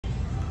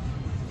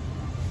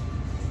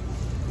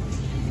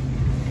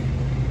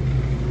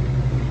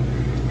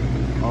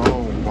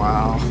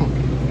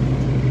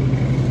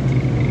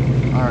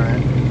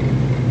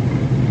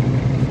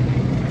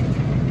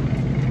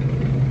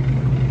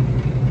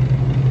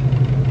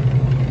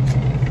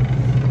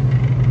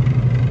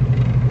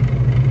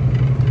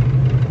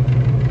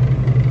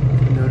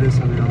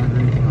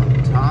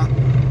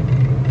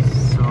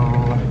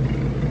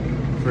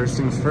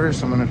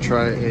first, I'm gonna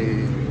try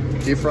a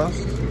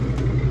defrost.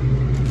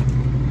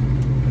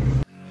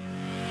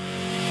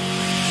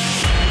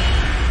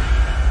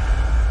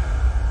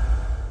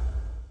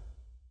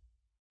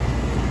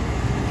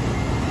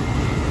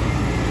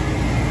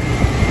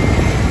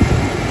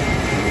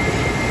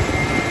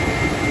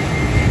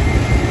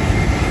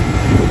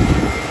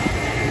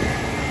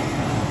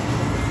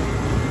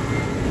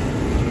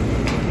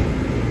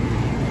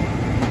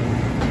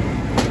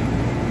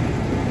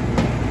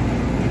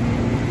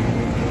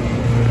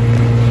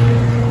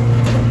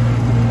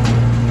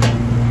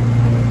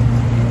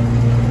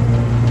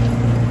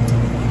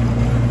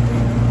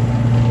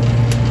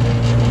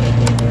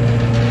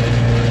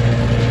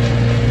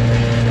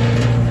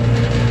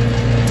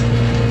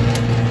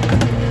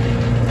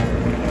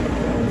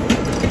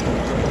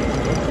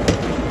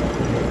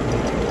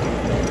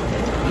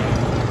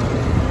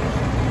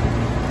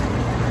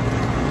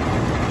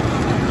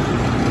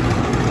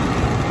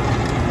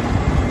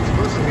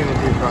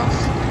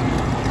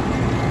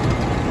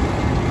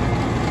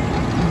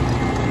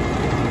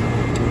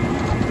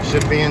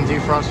 Should be in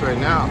defrost right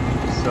now,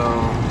 so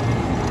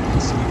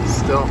it's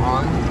still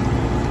on.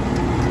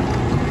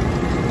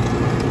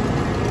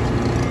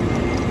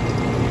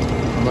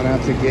 I'm gonna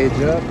have to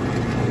gauge up.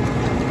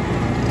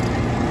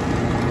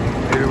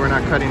 Maybe we're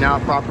not cutting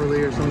out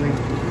properly or something.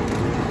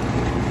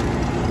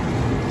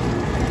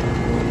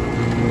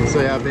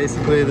 So yeah,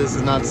 basically this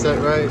is not set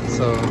right,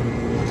 so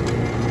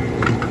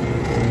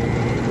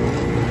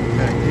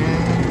back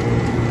in.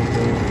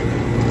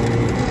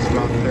 It's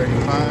about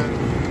 35.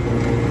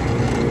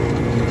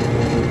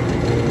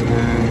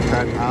 And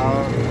cut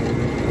out,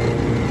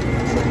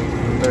 it's like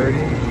 30.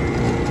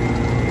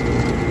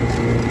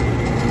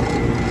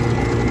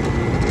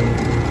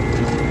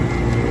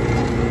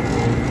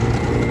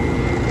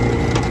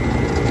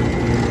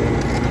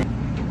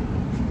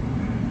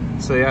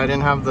 So yeah, I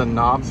didn't have the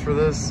knobs for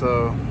this,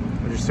 so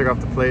I just took off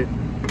the plate.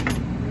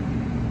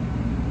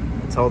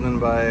 It's held in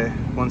by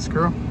one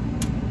screw.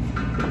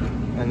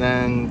 And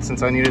then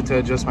since I needed to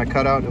adjust my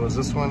cutout, it was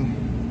this one.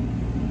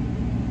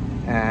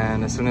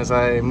 And as soon as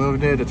I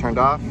moved it, it turned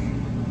off.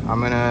 I'm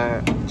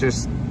gonna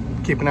just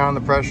keep an eye on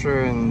the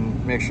pressure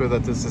and make sure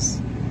that this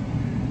is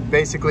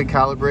basically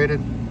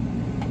calibrated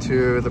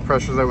to the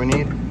pressures that we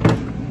need.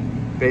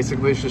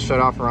 Basically, it should shut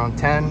off around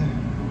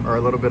 10 or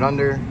a little bit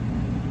under,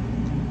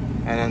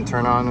 and then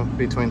turn on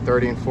between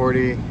 30 and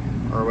 40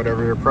 or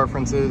whatever your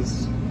preference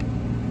is.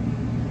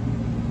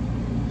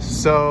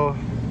 So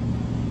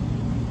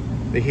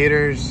the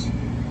heaters,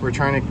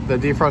 the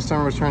defrost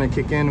timer was trying to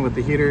kick in with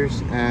the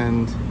heaters,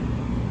 and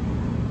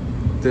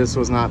this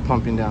was not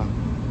pumping down.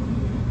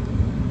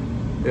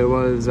 It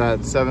was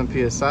at 7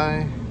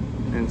 psi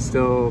and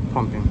still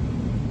pumping.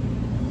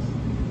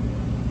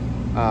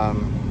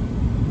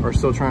 Or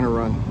still trying to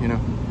run, you know.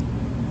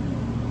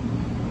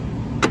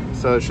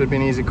 So it should be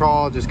an easy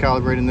call, just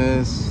calibrating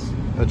this,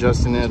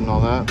 adjusting it and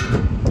all that.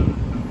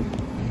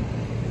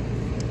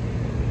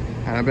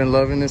 And I've been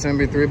loving this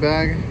MB3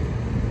 bag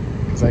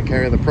because I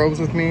carry the probes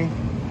with me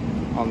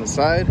on the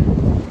side.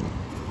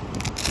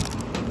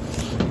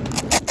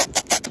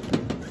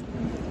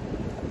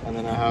 And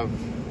then I have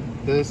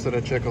this that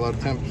I check a lot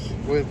of temps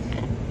with.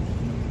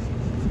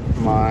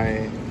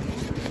 My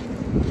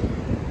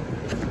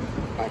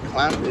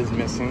clamp is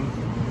missing.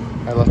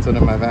 I left it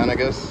in my van, I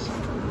guess.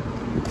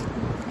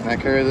 And I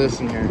carry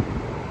this in here.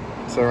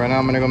 So right now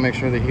I'm gonna go make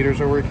sure the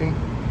heaters are working.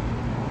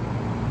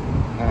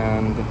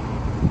 And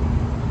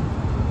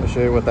I'll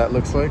show you what that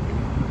looks like.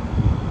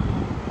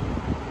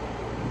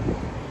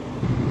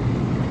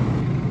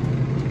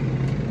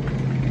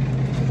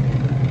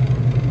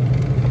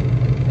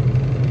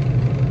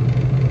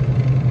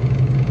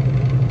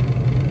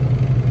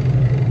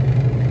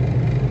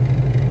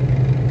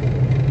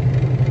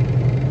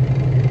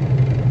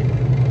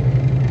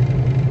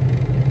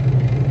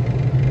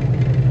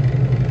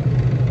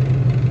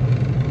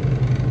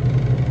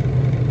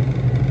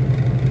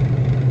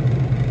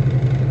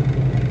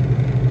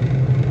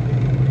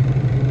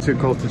 Too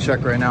cold to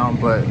check right now,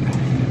 but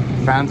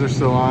fans are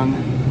still on,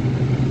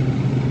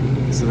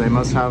 so they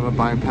must have a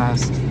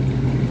bypassed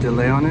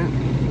delay on it.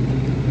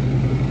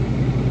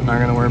 Not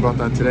gonna worry about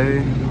that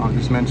today. I'll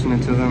just mention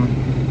it to them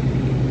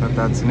that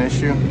that's an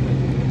issue.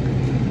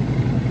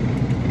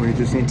 We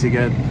just need to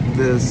get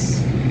this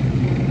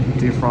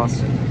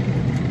defrosted,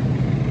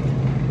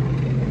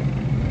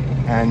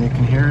 and you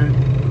can hear it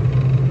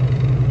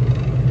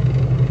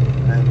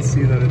and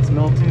see that it's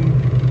melting.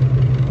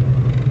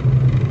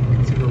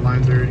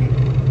 Lines already.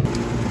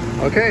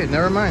 Okay,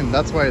 never mind.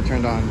 That's why it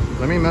turned on.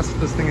 Let me mess with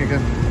this thing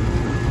again.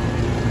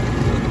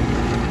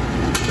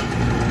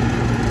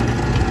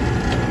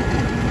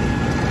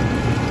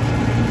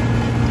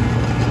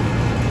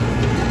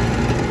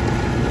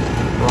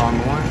 Wrong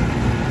one.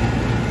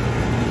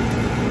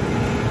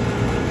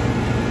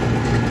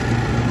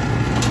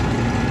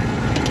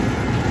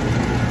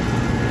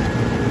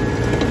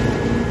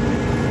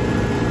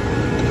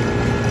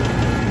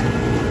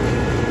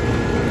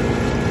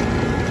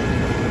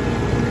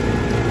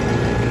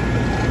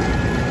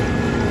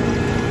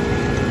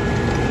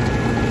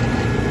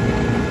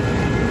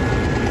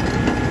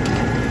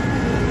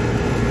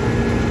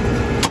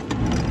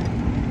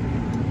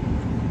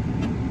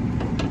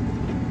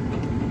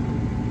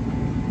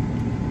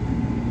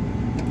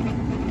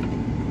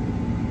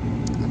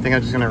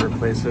 think I'm just gonna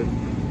replace it.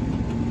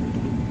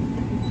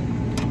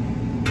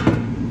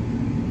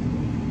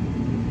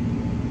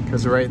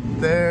 Because right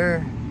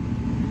there,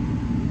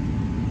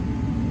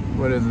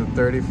 what is it,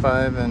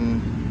 35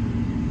 and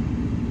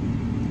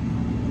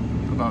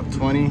about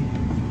 20.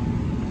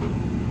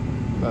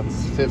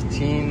 That's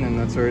 15, and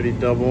that's already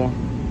double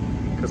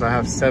because I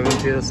have 7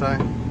 PSI.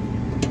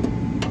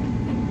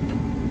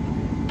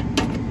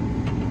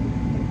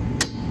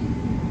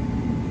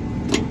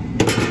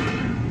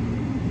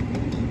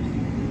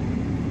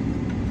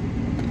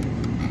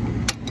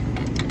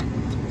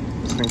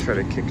 This thing tried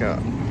to kick out.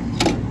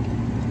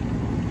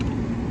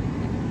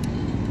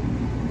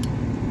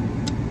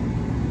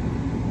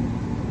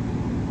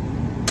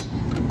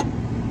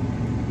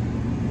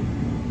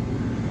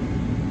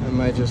 I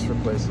might just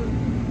replace it.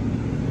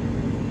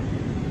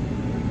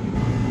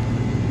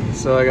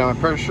 So I got my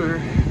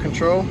pressure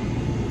control.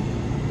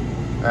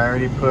 I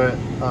already put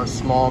a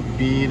small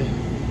bead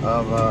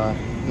of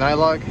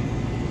nylog,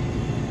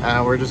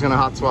 and we're just gonna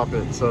hot swap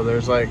it. So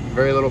there's like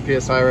very little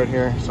PSI right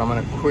here. So I'm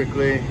gonna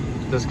quickly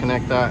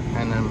disconnect that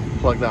and then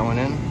plug that one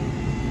in.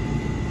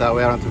 That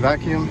way I don't have to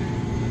vacuum.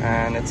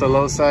 And it's a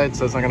low side,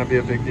 so it's not gonna be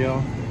a big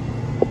deal.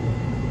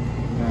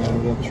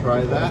 And we'll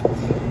try that.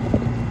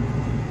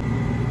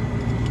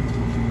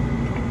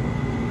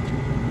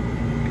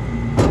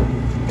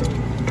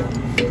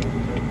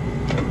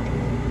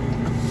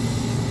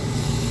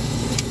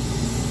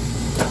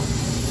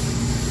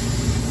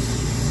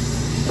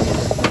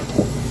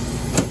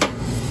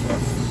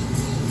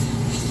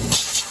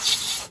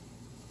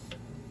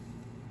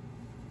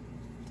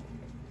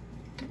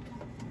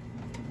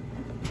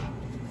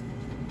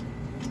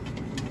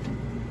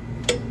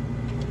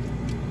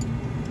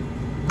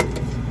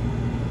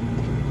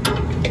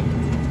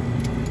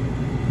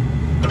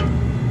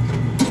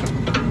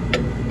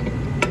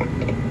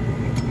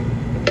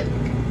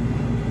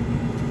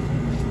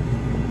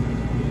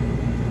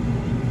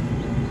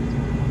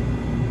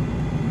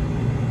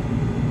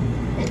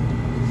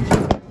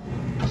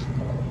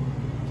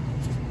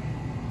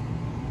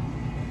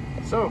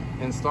 So,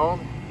 installed,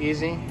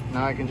 easy.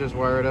 Now I can just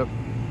wire it up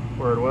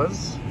where it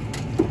was.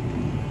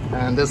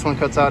 And this one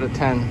cuts out at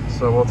 10,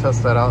 so we'll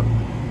test that out.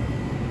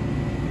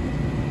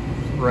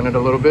 Run it a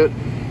little bit,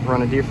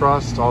 run a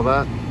defrost, all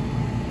that.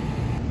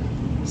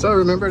 So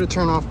remember to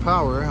turn off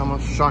power. I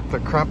almost shocked the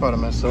crap out of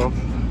myself.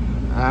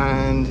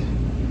 And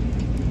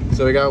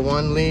so we got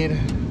one lead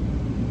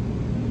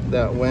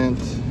that went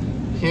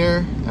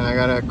here, and I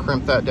gotta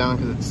crimp that down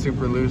because it's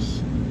super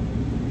loose.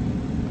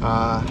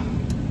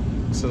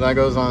 So that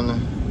goes on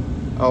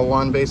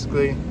L1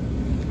 basically,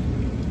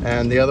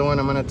 and the other one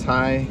I'm gonna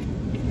tie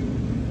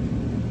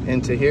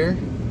into here.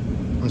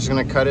 I'm just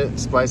gonna cut it,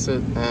 splice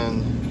it,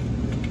 and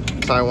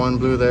tie one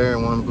blue there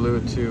and one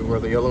blue to where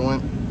the yellow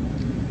went,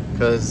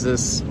 because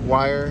this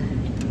wire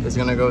is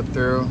gonna go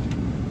through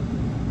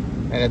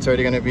and it's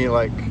already gonna be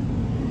like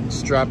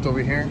strapped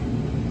over here,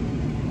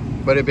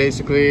 but it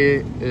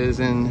basically is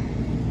in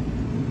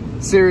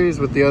series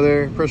with the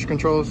other pressure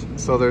controls,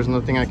 so there's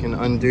nothing I can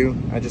undo.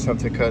 I just have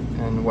to cut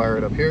and wire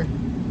it up here.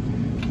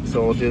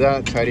 So we'll do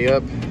that, tidy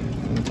up,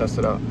 and test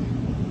it out.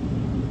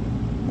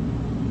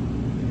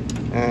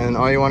 And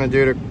all you want to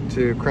do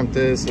to crimp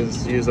this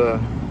is use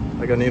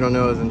like a needle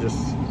nose and just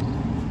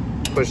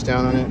push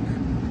down on it.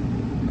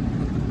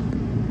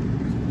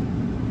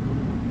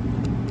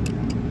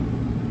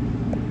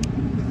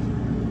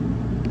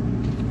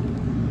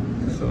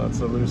 So that's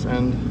the loose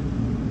end.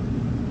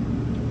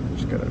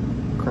 Just gotta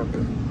crimp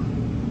it.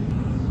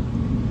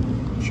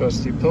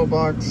 Trusty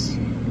pillbox.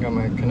 Got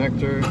my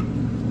connector,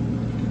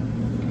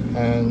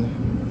 and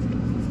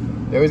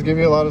they always give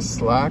you a lot of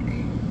slack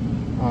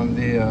on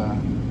the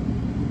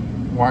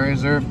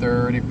wires there if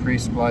they're already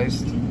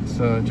pre-spliced.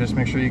 So just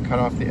make sure you cut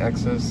off the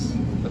excess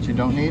that you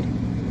don't need.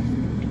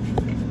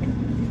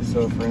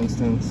 So for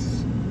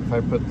instance, if I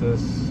put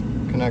this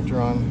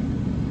connector on,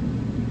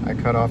 I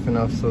cut off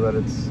enough so that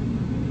it's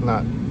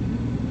not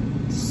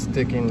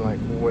sticking like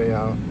way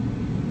out,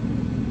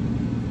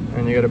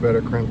 and you get a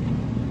better crimp.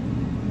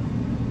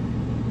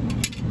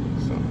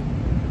 So,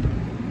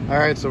 all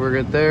right, so we're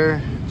good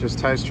there. Just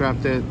tie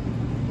strapped it.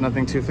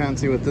 Nothing too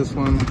fancy with this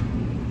one.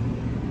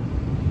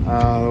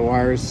 The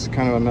wire's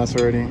kind of a mess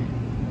already.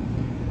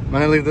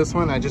 When I leave this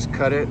one, I just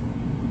cut it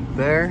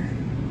there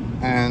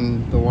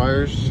and the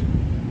wires,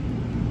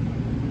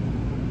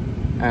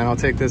 and I'll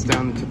take this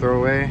down to throw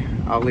away.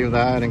 I'll leave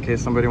that in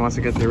case somebody wants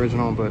to get the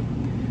original, but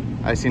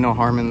I see no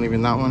harm in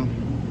leaving that one.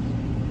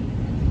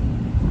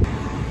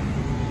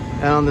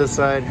 And on this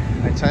side,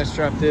 I tie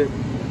strapped it.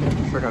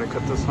 Forgot to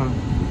cut this one.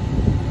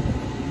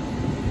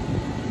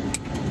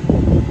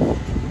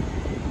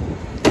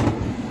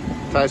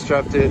 Tie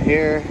strapped it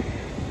here.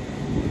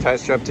 Tie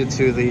strapped it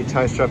to the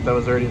tie strap that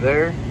was already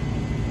there,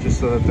 just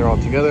so that they're all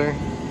together.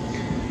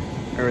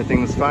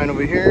 Everything's fine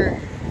over here,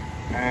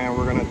 and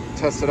we're gonna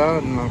test it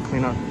out and I'll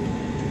clean up.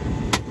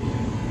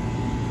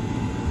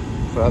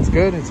 So that's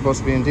good. It's supposed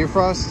to be in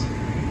defrost,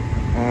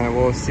 and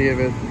we'll see if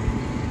it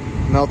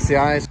melts the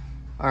ice.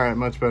 All right,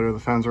 much better. The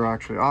fans are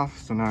actually off,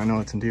 so now I know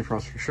it's in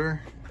defrost for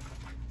sure.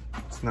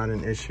 not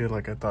an issue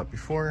like I thought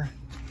before.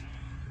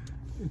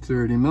 It's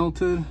already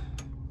melted.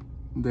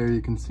 There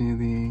you can see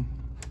the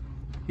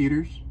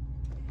heaters.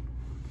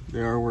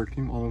 They are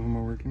working, all of them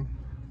are working.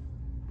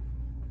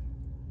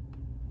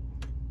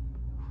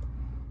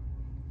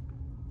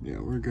 Yeah,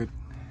 we're good.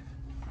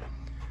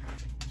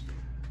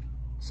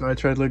 So I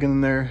tried looking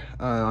in there.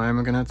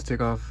 I'm gonna have to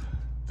take off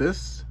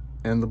this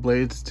and the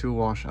blades to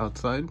wash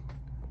outside.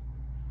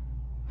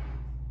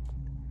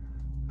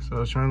 So I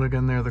was trying to look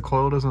in there. The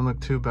coil doesn't look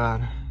too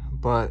bad,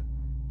 but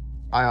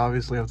I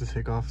obviously have to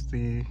take off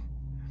the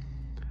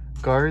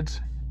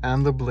guards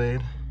and the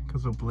blade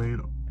because the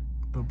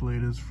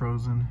blade is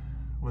frozen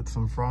with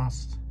some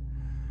frost,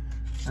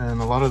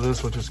 and a lot of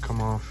this will just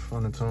come off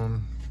on its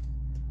own.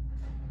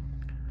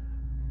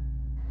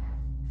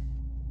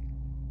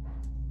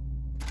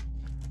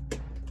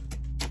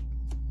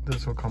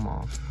 This will come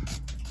off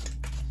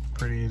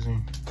pretty easy.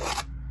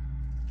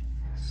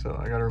 So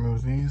I gotta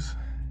remove these,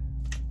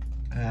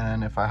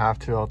 and if I have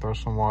to, I'll throw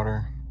some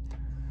water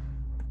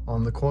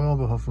on the coil,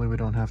 but hopefully we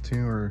don't have to,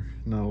 or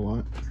not a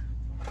lot.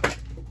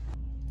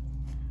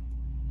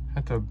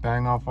 Had to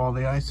bang off all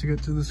the ice to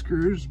get to the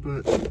screws,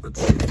 but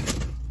let's see.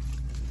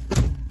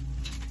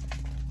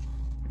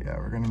 Yeah,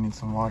 we're gonna need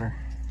some water.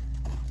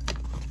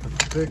 It's pretty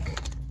thick.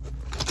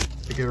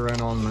 They get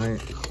around all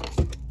night.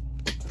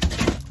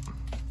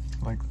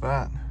 Like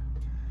that.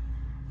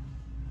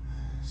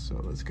 So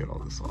let's get all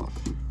this off.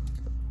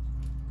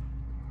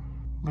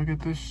 Look at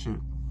this shit.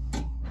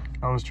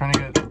 I was trying to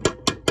get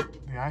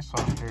the ice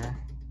off here,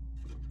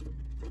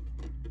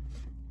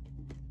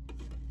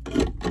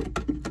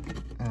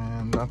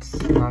 and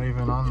that's not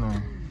even on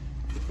there.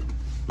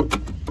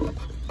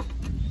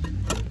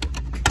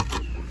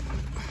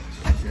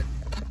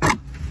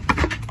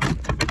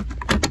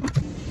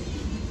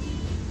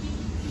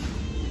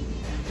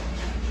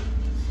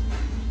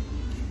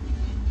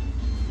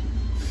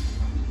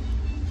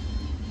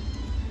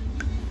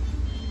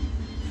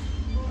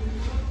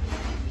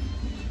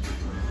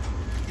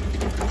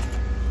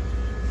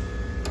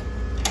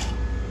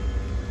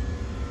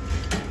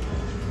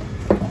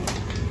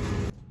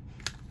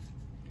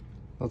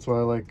 That's why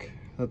I like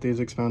that these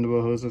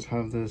expandable hoses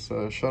have this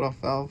shut-off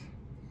valve.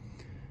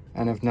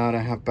 And if not,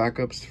 I have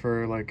backups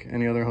for like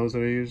any other hose that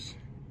I use.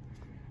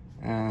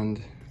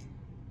 And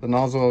the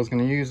nozzle I was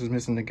going to use is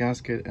missing the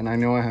gasket, and I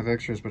know I have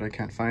extras, but I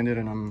can't find it,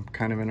 and I'm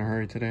kind of in a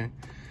hurry today.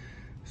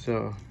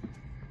 So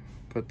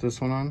put this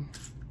one on,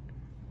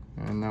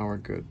 and now we're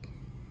good.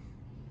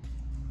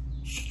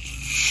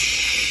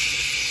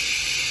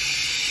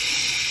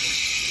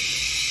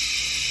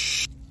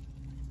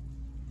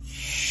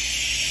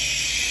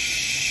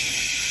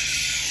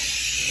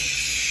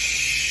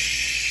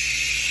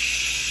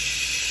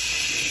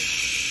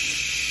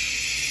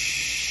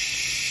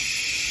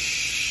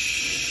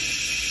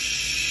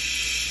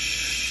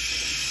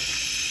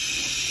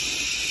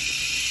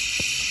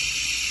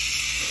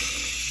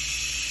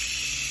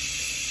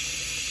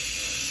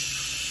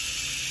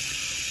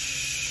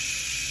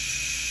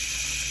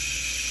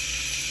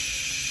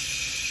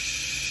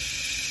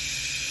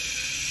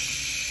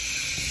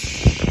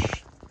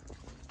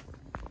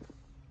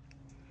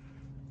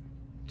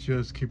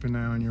 Just keep an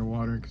eye on your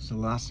water, because the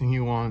last thing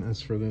you want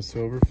is for this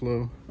to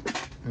overflow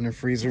in a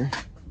freezer.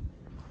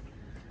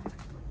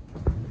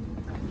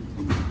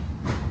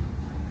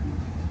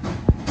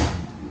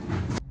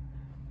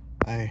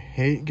 I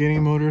hate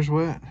getting motors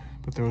wet,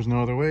 but there was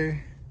no other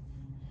way.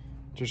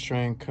 Just try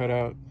and cut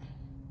out,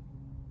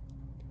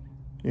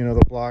 you know,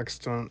 the blocks.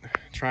 Don't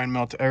try and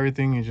melt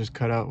everything. You just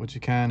cut out what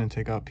you can and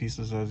take out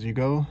pieces as you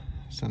go.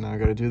 So now I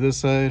got to do this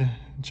side,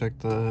 check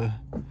the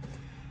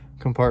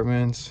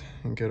compartments,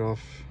 and get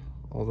off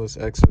all this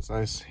excess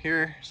ice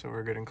here, so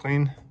we're good and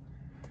clean.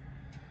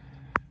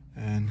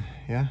 And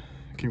yeah,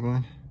 keep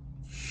going.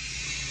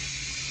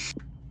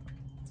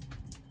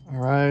 All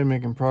right,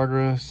 making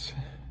progress.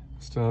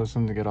 Still have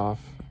some to get off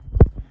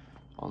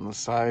on the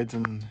sides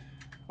and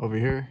over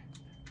here.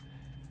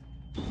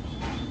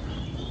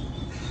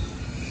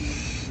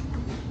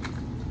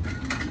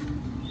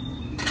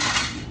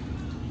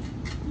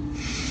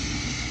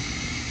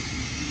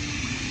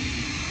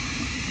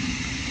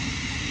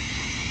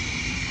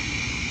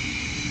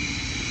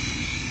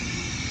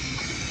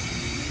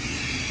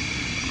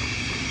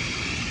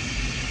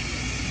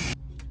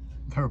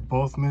 They're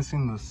both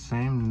missing the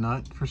same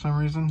nut for some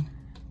reason,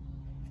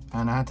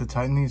 and I had to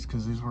tighten these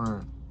because these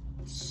were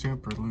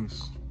super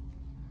loose.